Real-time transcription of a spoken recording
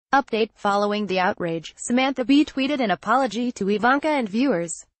Update: following the outrage, Samantha Bee tweeted an apology to Ivanka and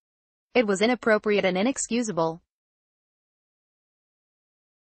viewers. It was inappropriate and inexcusable.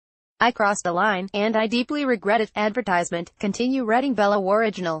 I crossed a line, and I deeply regret it. Advertisement. Continue reading. Bella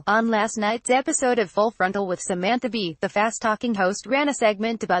Original. On last night's episode of Full Frontal with Samantha Bee, the fast-talking host ran a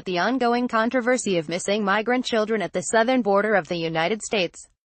segment about the ongoing controversy of missing migrant children at the southern border of the United States.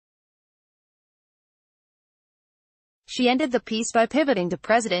 She ended the piece by pivoting to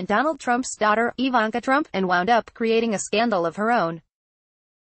President Donald Trump's daughter, Ivanka Trump, and wound up creating a scandal of her own.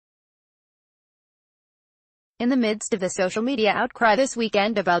 In the midst of the social media outcry this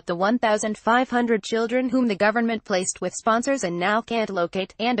weekend about the 1,500 children whom the government placed with sponsors and now can't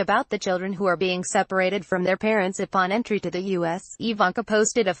locate, and about the children who are being separated from their parents upon entry to the U.S., Ivanka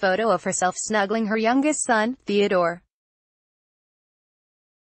posted a photo of herself snuggling her youngest son, Theodore.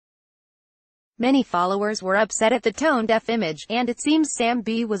 Many followers were upset at the tone-deaf image, and it seems Sam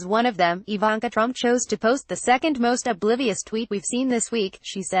B was one of them. Ivanka Trump chose to post the second most oblivious tweet we've seen this week,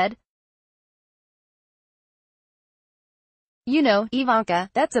 she said. You know,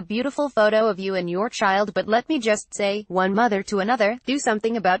 Ivanka, that's a beautiful photo of you and your child, but let me just say, one mother to another, do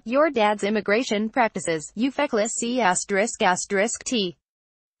something about your dad's immigration practices, you feckless C***T.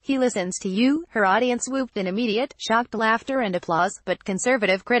 He listens to you. Her audience whooped in immediate, shocked laughter and applause, but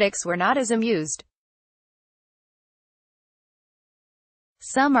conservative critics were not as amused.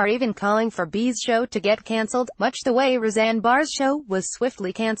 Some are even calling for Bee's show to get cancelled, much the way Roseanne Barr's show was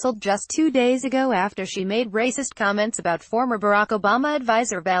swiftly cancelled just 2 days ago after she made racist comments about former Barack Obama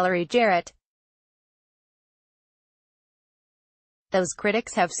advisor Valerie Jarrett. Those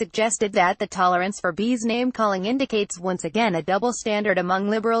critics have suggested that the tolerance for Bee's name-calling indicates once again a double standard among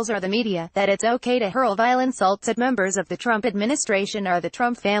liberals or the media, that it's okay to hurl vile insults at members of the Trump administration or the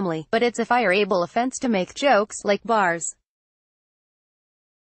Trump family, but it's a fireable offense to make jokes like Barr's.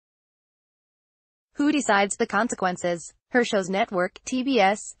 Who decides the consequences? Her show's network,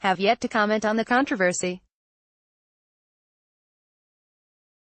 TBS, have yet to comment on the controversy.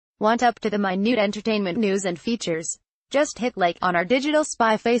 Want up to the minute entertainment news and features? Just hit like on our Digital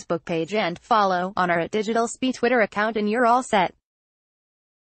Spy Facebook page and follow on our Digital Spy Twitter account and you're all set.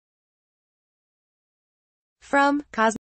 From